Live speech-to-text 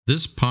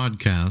This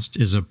podcast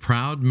is a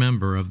proud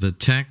member of the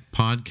Tech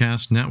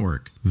Podcast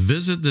Network.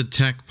 Visit the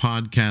Tech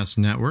Podcast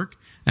Network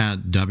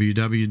at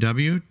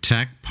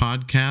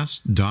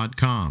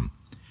www.techpodcast.com.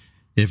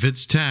 If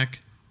it's tech,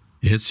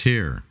 it's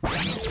here.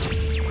 Welcome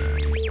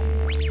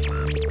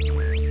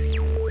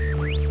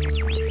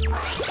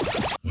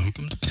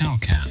to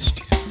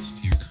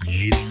CalCast, your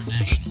Create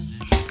International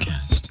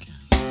podcast.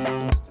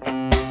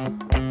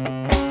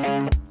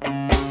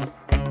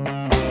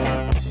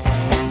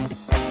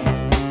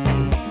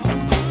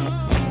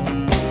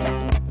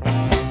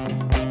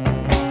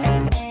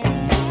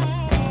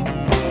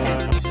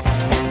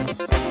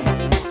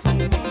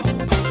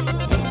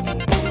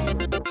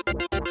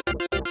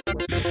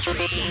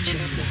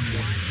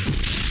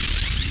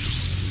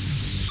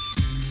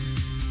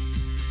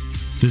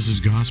 This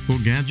is Gospel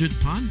Gadget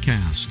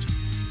Podcast,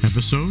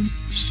 episode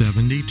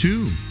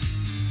 72.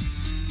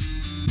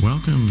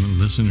 Welcome,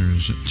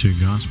 listeners, to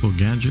Gospel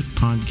Gadget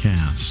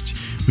Podcast.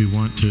 We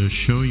want to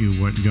show you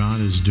what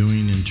God is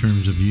doing in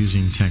terms of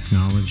using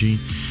technology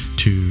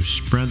to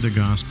spread the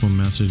gospel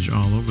message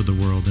all over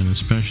the world and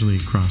especially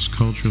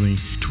cross-culturally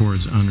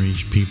towards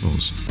unreached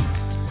peoples.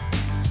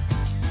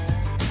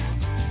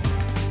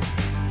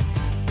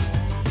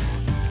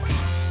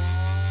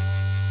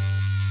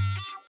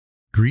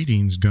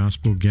 Greetings,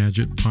 Gospel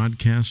Gadget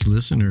Podcast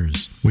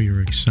listeners. We are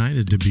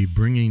excited to be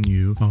bringing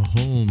you a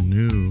whole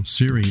new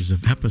series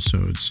of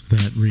episodes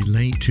that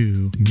relate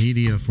to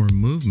media for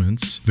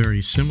movements,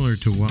 very similar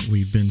to what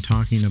we've been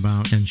talking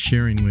about and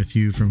sharing with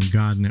you from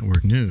God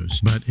Network News.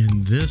 But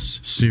in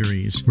this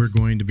series, we're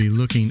going to be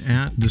looking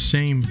at the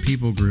same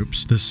people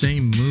groups, the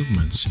same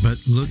movements,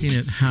 but looking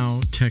at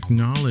how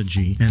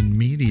technology and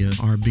media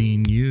are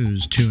being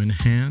used to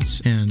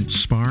enhance and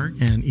spark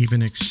and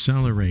even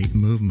accelerate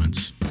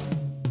movements.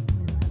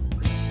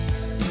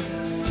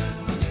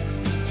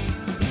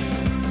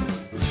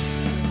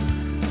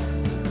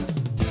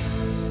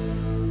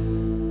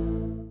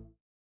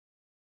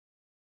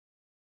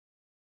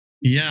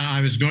 Yeah, I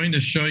was going to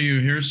show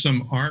you, here's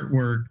some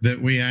artwork that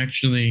we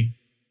actually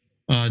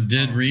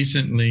did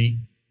recently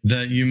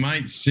that you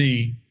might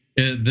see.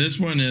 This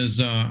one is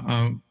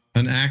an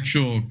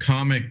actual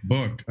comic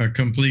book, a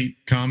complete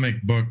comic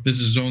book.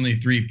 This is only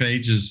 3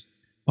 pages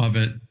of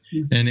it.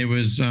 And it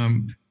was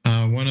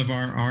one of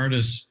our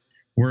artists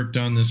worked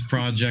on this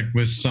project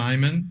with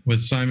Simon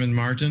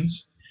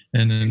Martins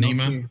and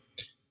Anima. Okay.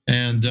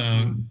 And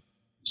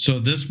so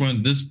this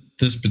one,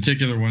 this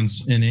particular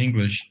one's in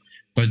English,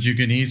 but you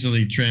can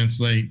easily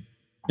translate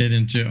it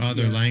into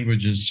other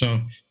languages.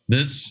 So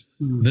this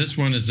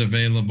one is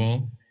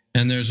available.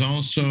 And there's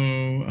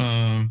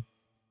also,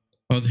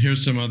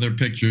 here's some other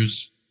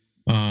pictures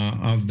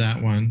of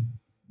that one,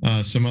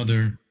 some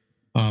other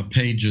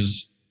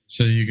pages,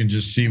 so you can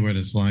just see what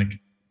it's like.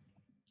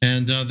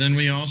 And then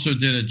we also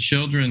did a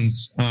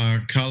children's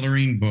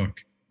coloring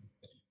book.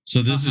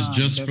 So this is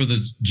just for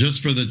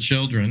the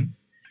children.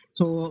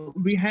 So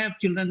we have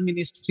children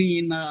ministry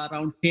in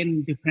around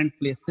 10 different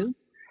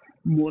places,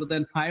 more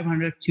than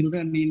 500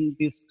 children in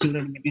this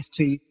children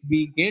ministry.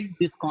 We get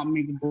this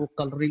comic book,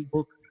 coloring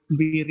book,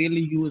 we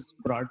really use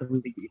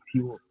broadly if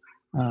you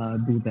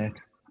do that.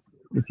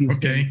 If you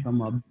send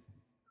some up.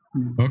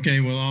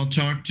 Okay, well, I'll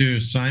talk to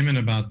Simon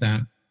about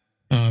that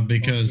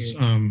because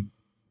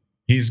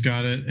he's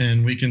got it,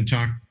 and we can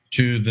talk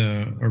to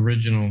the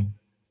original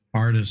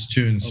artist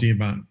too and see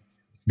about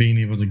being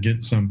able to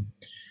get some.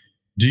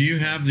 Do you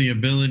have the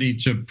ability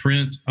to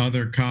print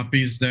other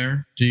copies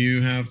there? Do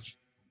you have?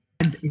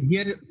 And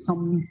here,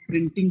 some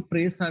printing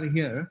press are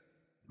here.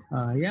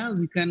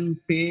 We can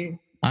pay.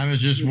 I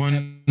was just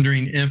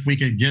wondering if we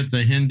could get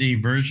the Hindi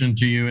version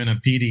to you in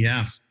a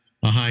PDF,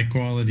 a high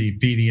quality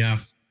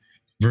PDF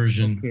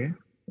version. Okay.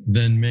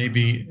 Then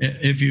maybe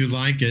if you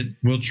like it,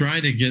 we'll try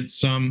to get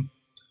some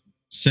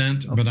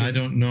sent, but I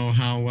don't know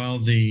how well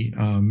the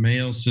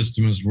mail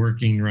system is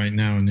working right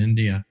now in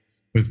India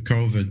with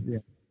COVID. Yeah.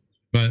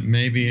 But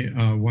maybe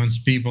once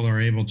people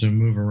are able to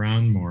move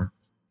around more.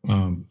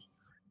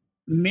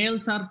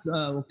 Mails are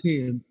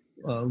going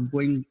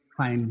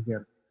fine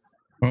here.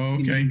 Oh,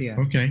 okay.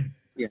 Okay.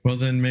 Yeah. Well,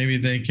 then maybe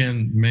they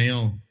can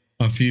mail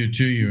a few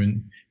to you.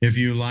 And if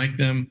you like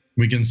them,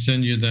 we can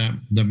send you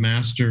the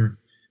master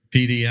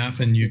PDF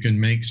and you can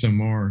make some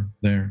more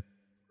there.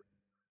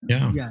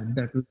 Yeah. Yeah,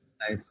 that would be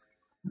nice.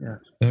 Yeah.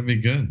 That'd be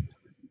good.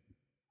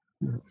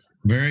 Yeah.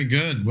 Very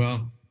good.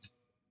 Well,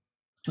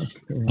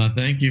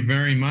 thank you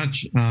very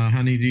much.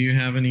 Honey, do you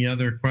have any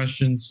other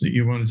questions that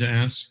you wanted to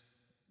ask?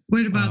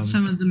 What about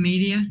some of the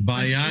media?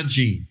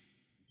 Bayaji.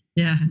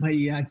 Yeah.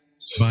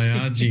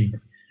 Bayaji.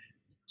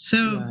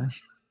 So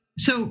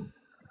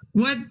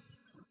what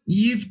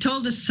you've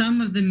told us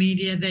some of the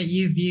media that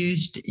you've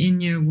used in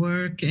your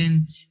work,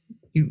 and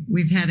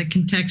we've had a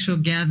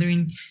contextual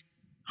gathering,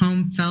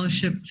 home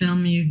fellowship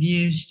film you've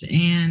used,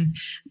 and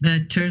the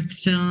Turth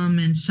film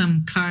and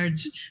some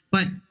cards.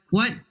 But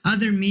what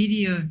other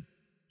media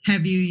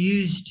have you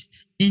used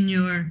in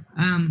your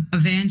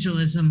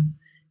evangelism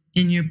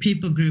in your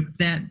people group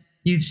that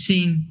you've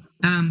seen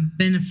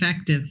been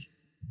effective?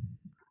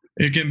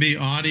 It can be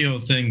audio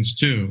things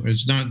too.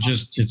 It's not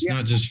just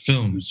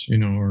films,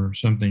 or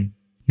something.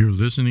 You're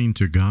listening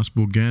to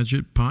Gospel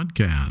Gadget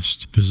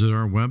Podcast. Visit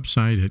our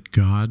website at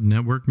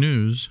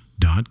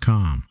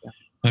godnetworknews.com.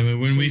 I mean,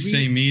 when we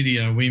say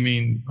media, we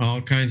mean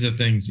all kinds of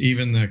things,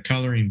 even the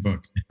coloring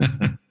book.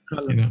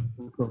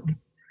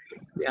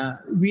 Yeah,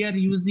 we are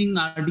using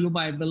Audio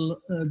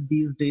Bible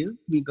these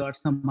days. We got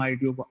some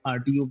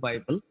Audio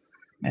Bible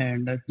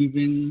and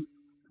giving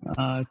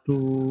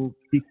to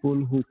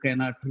people who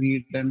cannot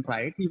read and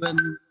write,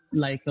 even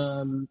like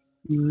a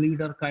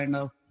leader kind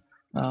of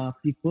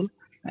people,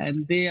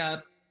 and they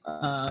are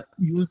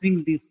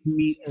using this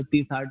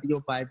Audio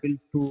Bible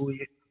to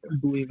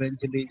do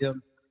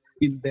evangelism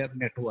in their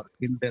network,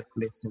 in their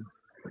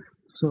places.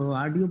 So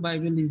Audio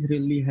Bible is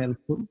really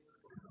helpful.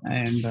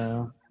 And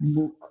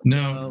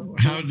now,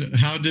 how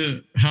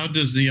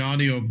does the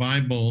Audio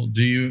Bible,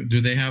 do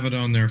they have it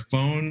on their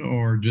phone,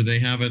 or do they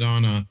have it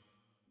on a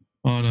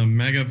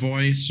Mega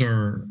Voice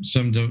or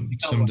some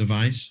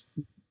device?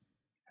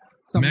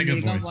 Some Mega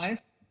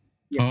Voice.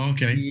 Yeah, oh,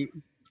 okay.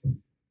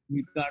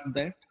 We got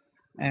that,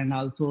 and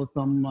also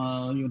some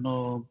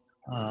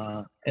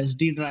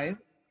SD drive.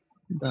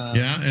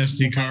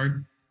 SD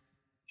card.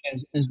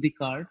 SD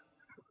card.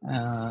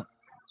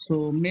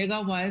 So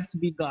Mega Voice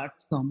we got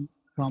some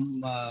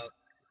from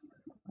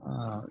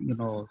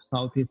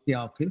South Asia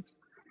office.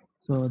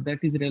 So that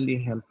is really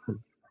helpful.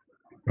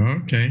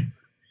 Okay.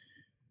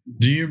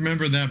 Do you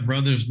remember that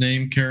brother's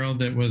name, Carol,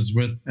 that was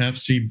with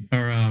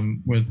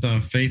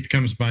Faith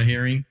Comes by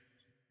Hearing?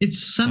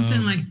 It's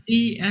something like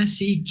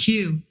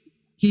DSEQ.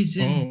 He's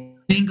in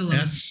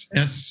Bangalore.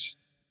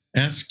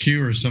 SQ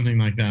or something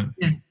like that.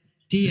 Yeah,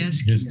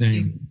 DSQ. His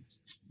name.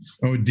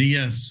 Oh,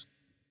 DS.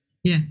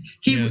 Yeah,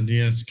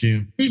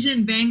 DSQ. He's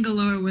in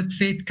Bangalore with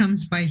Faith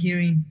Comes by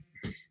Hearing.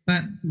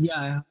 But yeah,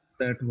 I have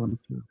that one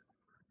too.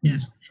 Yeah.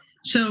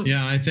 So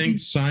yeah, I think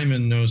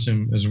Simon knows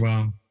him as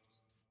well.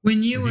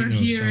 When you were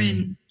here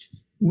Simon.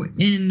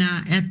 in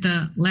at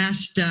the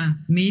last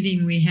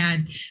meeting we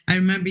had, I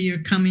remember you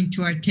were coming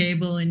to our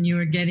table and you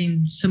were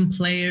getting some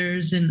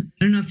players, and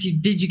I don't know if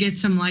did you get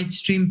some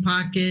Lightstream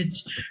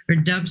Pockets or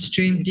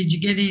Dovestream? Did you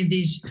get any of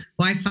these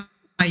Wi-Fi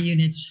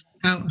units?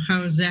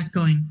 How is that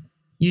going?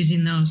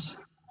 Using those?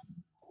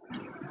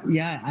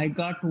 Yeah, I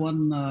got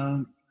one,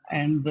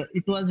 and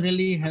it was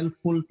really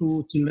helpful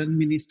to children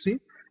ministry,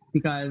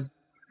 because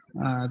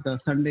the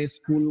Sunday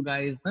school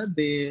guys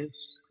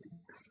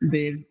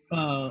they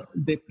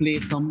play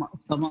some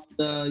of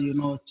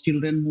the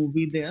children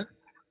movie there,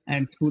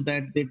 and through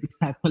that they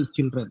disciple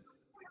children.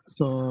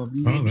 So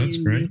that's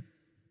great.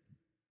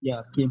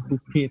 Yeah, came to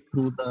faith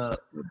through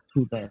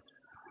that.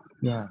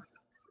 Yeah.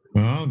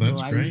 Oh,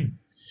 that's great.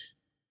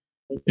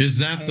 Is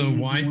that the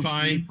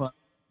Wi-Fi?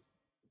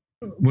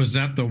 Was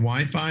that the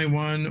Wi-Fi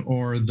one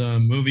or the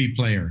movie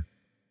player?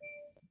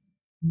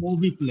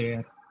 Movie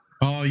player.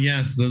 Oh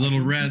yes, the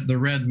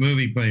red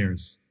movie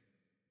players.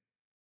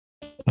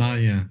 Oh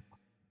yeah.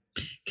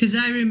 Because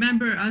I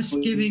remember us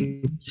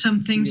giving some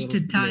things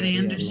to Todd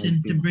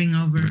Anderson to bring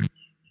over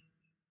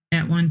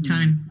at one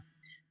time.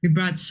 We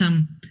brought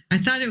some. I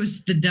thought it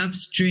was the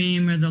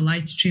Dovestream or the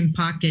Lightstream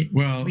Pocket.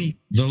 Well, the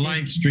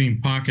Lightstream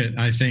Pocket,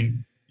 I think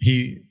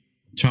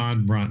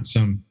Todd brought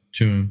some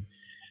to him.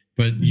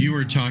 But you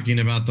were talking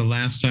about the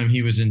last time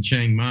he was in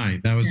Chiang Mai.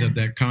 That was at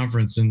that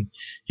conference, and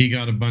he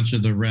got a bunch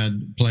of the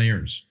red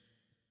players.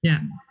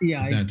 Yeah.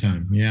 At that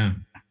time. Yeah.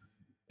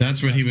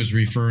 That's what he was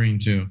referring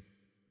to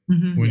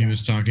when he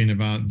was talking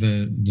about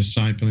the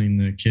discipling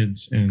the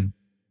kids and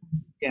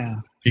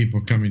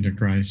people coming to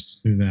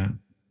Christ through that.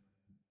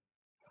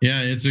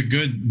 Yeah,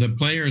 the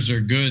players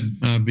are good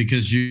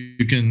because you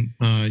can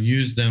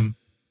use them,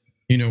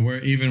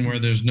 where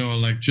there's no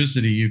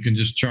electricity, you can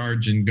just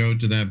charge and go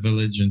to that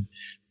village and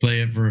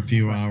play it for a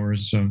few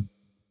hours. So,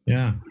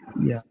 yeah,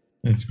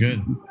 that's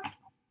good.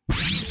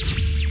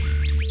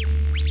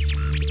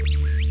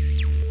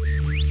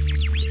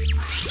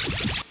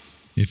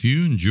 If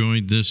you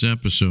enjoyed this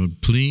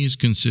episode, please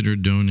consider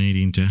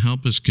donating to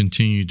help us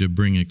continue to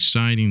bring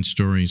exciting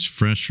stories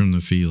fresh from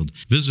the field.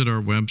 Visit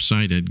our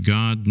website at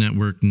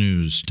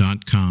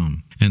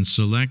godnetworknews.com and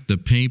select the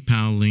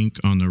PayPal link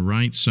on the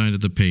right side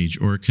of the page,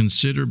 or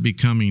consider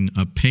becoming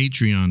a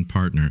Patreon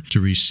partner to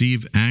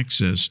receive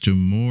access to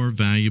more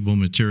valuable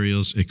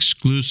materials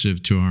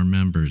exclusive to our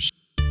members.